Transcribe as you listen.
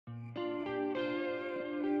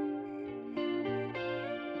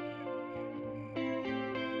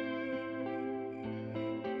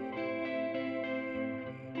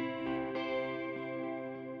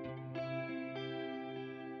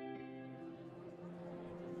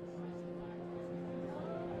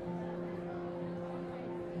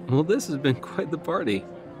Well, this has been quite the party.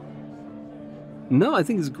 No, I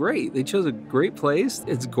think it's great. They chose a great place.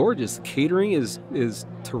 It's gorgeous. The catering is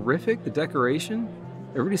terrific. The decoration,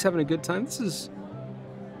 everybody's having a good time. This is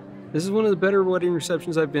one of the better wedding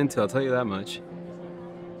receptions I've been to. I'll tell you that much.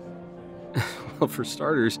 Well, for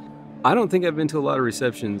starters, I don't think I've been to a lot of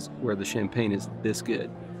receptions where the champagne is this good.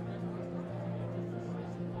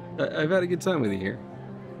 I've had a good time with you here.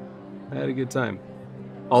 I had a good time.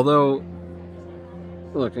 Although,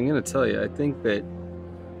 look, I'm going to tell you, I think that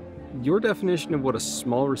your definition of what a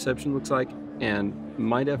small reception looks like and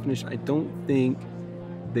my definition, I don't think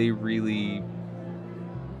they really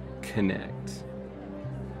connect.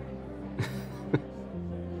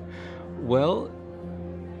 Well,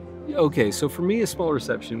 okay, so for me, a small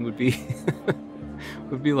reception would be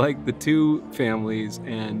would be like the two families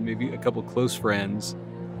and maybe a couple close friends,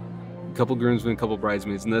 a couple groomsmen, a couple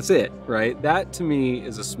bridesmaids, and that's it, right? That to me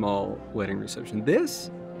is a small wedding reception. There's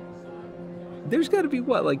got to be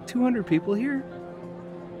what, like 200 people here?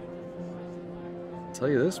 I'll tell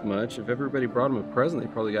you this much, if everybody brought them a present, they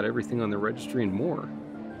probably got everything on their registry and more.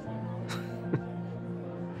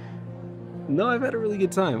 No, I've had a really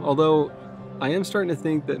good time, although I am starting to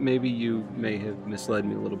think that maybe you may have misled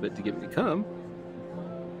me a little bit to get me to come.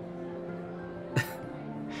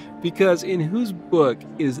 Because in whose book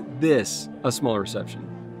is this a small reception?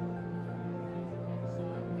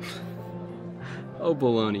 Oh,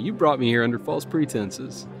 baloney, you brought me here under false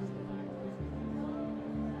pretenses.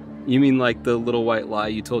 You mean like the little white lie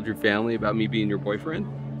you told your family about me being your boyfriend?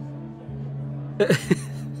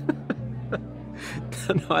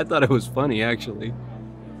 No, I thought it was funny, actually.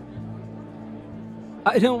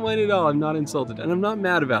 I don't mind at all. I'm not insulted, and I'm not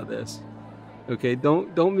mad about this. Okay,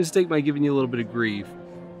 don't mistake my giving you a little bit of grief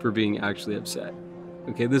for being actually upset.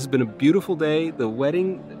 Okay, this has been a beautiful day. The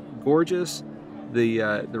wedding, gorgeous.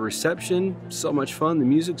 The reception, so much fun. The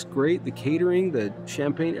music's great. The catering, the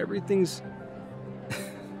champagne, everything's.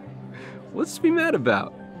 What's to be mad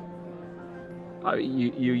about?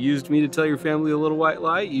 You used me to tell your family a little white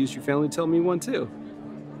lie. You used your family to tell me one too.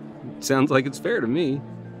 Sounds like it's fair to me.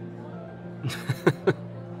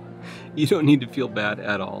 You don't need to feel bad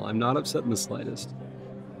at all. I'm not upset in the slightest.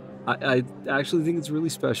 I actually think it's really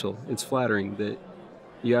special. It's flattering that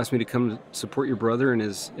you asked me to come support your brother and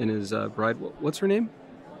his bride. What's her name?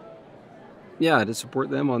 Yeah, to support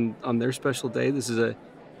them on their special day. This is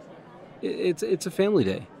it's a family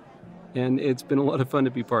day, and it's been a lot of fun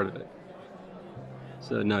to be part of it.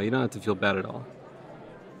 So no, you don't have to feel bad at all.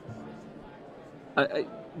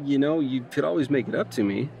 You could always make it up to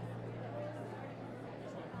me.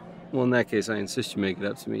 Well, in that case, I insist you make it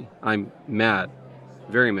up to me. I'm mad.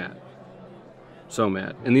 Very mad. So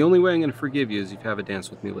mad. And the only way I'm going to forgive you is if you have a dance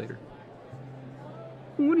with me later.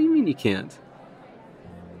 What do you mean you can't?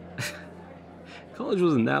 College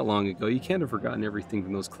wasn't that long ago. You can't have forgotten everything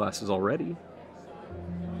from those classes already.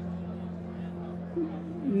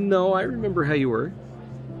 No, I remember how you were.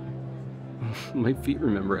 My feet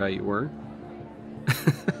remember how you were.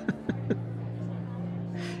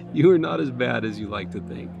 You are not as bad as you like to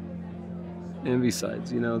think. And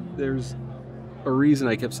besides, there's a reason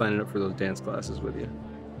I kept signing up for those dance classes with you.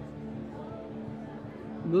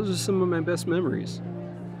 Those are some of my best memories.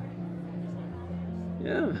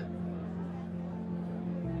 Yeah.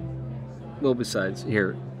 Well, besides,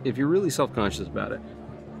 here, if you're really self-conscious about it,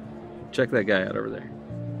 check that guy out over there.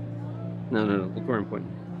 No, look where I'm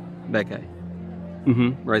pointing. That guy.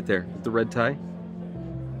 Right there, with the red tie.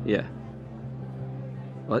 Yeah.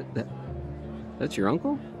 What? That's your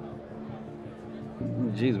uncle?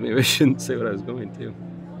 Jeez, maybe I shouldn't say what I was going to.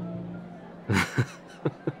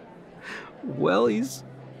 Well, he's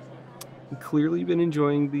clearly been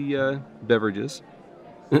enjoying the beverages.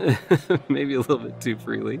 Maybe a little bit too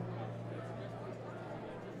freely.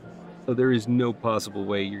 Oh, there is no possible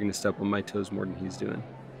way you're going to step on my toes more than he's doing.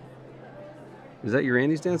 Is that your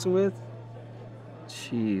aunt he's dancing with?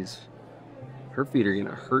 Jeez. Her feet are going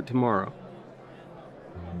to hurt tomorrow.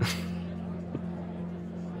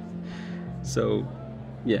 So,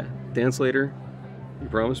 yeah, dance later. You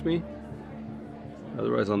promise me?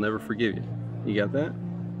 Otherwise, I'll never forgive you. You got that?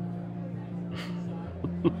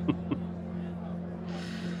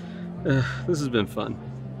 This has been fun.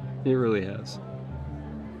 It really has.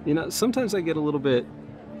 Sometimes I get a little bit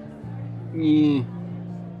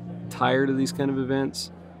tired of these kind of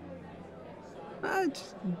events.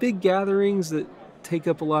 Just big gatherings that take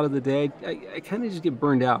up a lot of the day. I kind of just get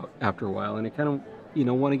burned out after a while, and I kind of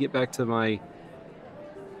want to get back to my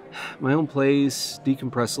own place,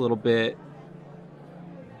 decompress a little bit,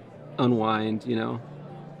 unwind,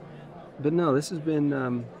 But no, this has been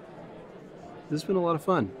a lot of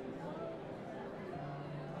fun.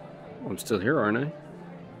 I'm still here, aren't I?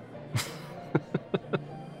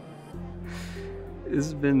 This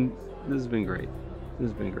has been great. This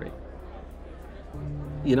has been great.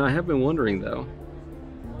 You know, I have been wondering though.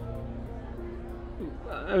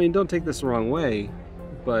 I mean, don't take this the wrong way,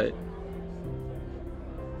 but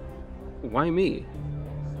why me?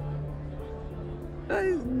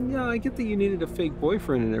 Yeah, I get that you needed a fake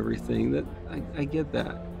boyfriend and everything. That I get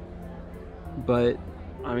that, but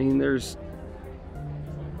I mean, there's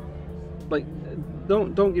like,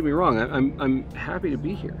 don't get me wrong. I'm happy to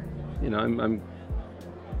be here. You know, I'm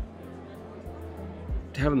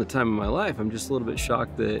having the time of my life. I'm just a little bit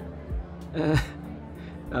shocked that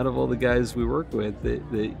out of all the guys we work with,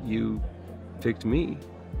 that you picked me.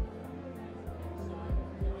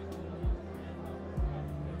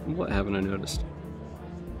 What haven't I noticed?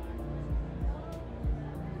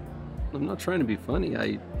 I'm not trying to be funny.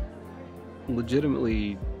 I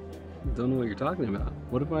legitimately don't know what you're talking about.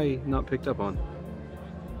 What have I not picked up on?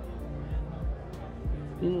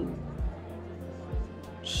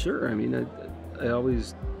 Sure. I mean, I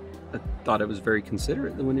always thought it was very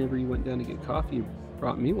considerate that whenever you went down to get coffee, you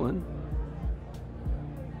brought me one.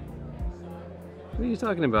 What are you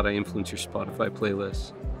talking about? I influence your Spotify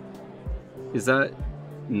playlist. Is that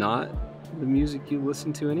not the music you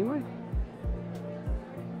listen to anyway?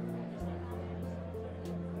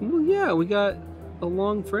 Well, yeah, we got a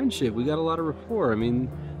long friendship. We got a lot of rapport. I mean,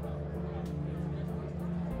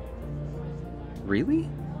 really?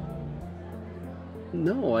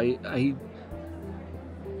 No,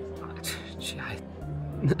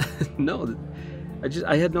 no,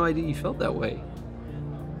 I had no idea you felt that way.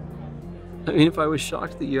 I mean, if I was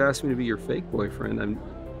shocked that you asked me to be your fake boyfriend,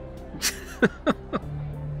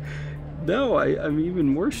 no, I'm even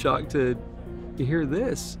more shocked to hear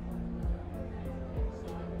this.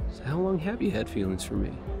 So how long have you had feelings for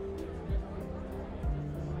me?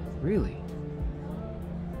 Really?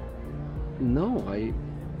 No, I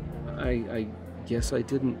guess I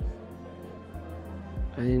didn't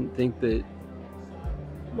think that.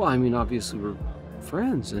 Well, I mean, obviously we're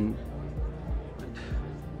friends, and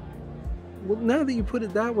well, now that you put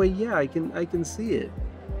it that way, yeah, I can see it.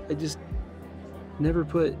 I just never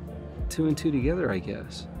put two and two together, I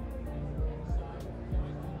guess.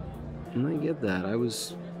 And I get that. I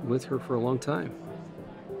was with her for a long time.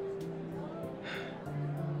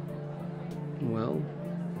 Well,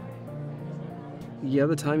 yeah,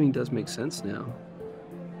 the timing does make sense now.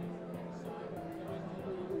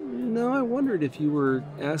 No, I wondered if you were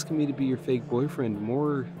asking me to be your fake boyfriend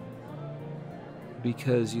more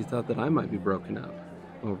because you thought that I might be broken up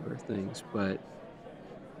over things, but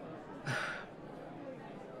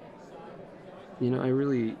you know, I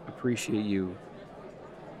really appreciate you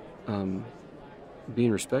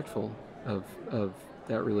being respectful of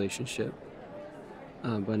that relationship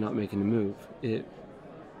by not making a move. It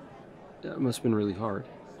must have been really hard.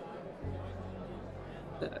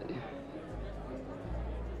 I'm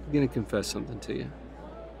gonna confess something to you.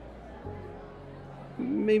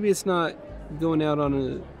 Maybe it's not going out on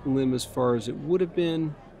a limb as far as it would have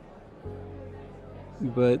been,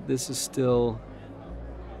 but this is still,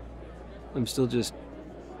 I'm still just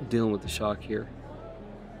dealing with the shock here.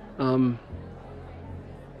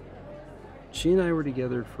 She and I were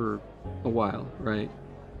together for a while, right?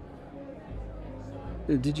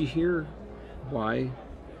 Did you hear why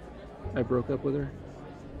I broke up with her?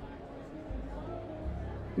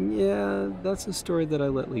 Yeah, that's a story that I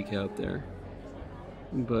let leak out there.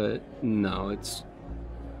 But no, it's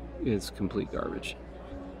complete garbage.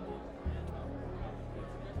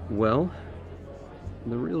 Well,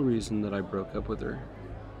 the real reason that I broke up with her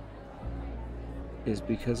is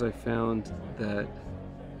because I found that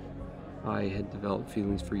I had developed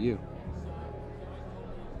feelings for you.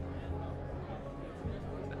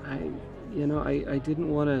 I didn't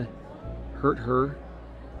want to hurt her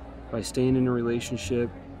by staying in a relationship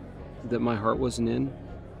that my heart wasn't in.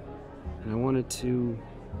 And I wanted to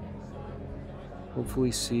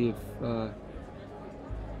hopefully see if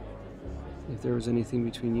there was anything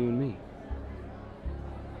between you and me.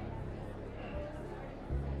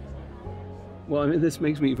 Well, I mean, this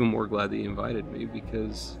makes me even more glad that you invited me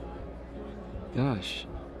because, gosh,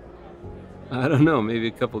 I don't know, maybe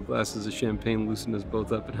a couple glasses of champagne loosened us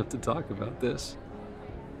both up enough to talk about this.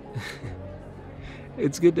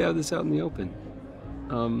 It's good to have this out in the open.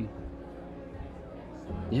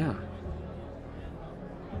 Yeah.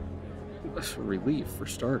 That's a relief for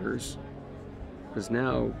starters. Because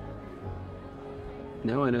now I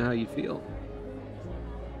know how you feel.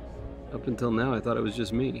 Up until now, I thought it was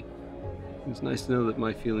just me. It's nice to know that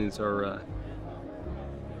my feelings are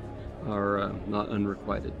not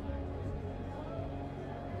unrequited.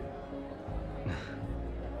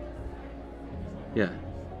 Yeah,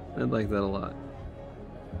 I'd like that a lot.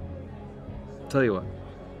 Tell you what,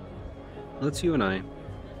 let's you and I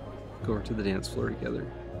go over to the dance floor together.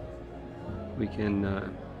 We can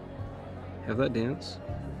have that dance.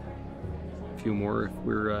 A few more if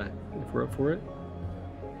we're up for it,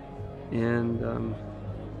 and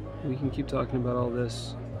we can keep talking about all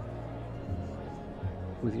this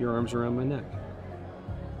with your arms around my neck.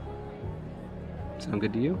 Sound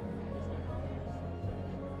good to you?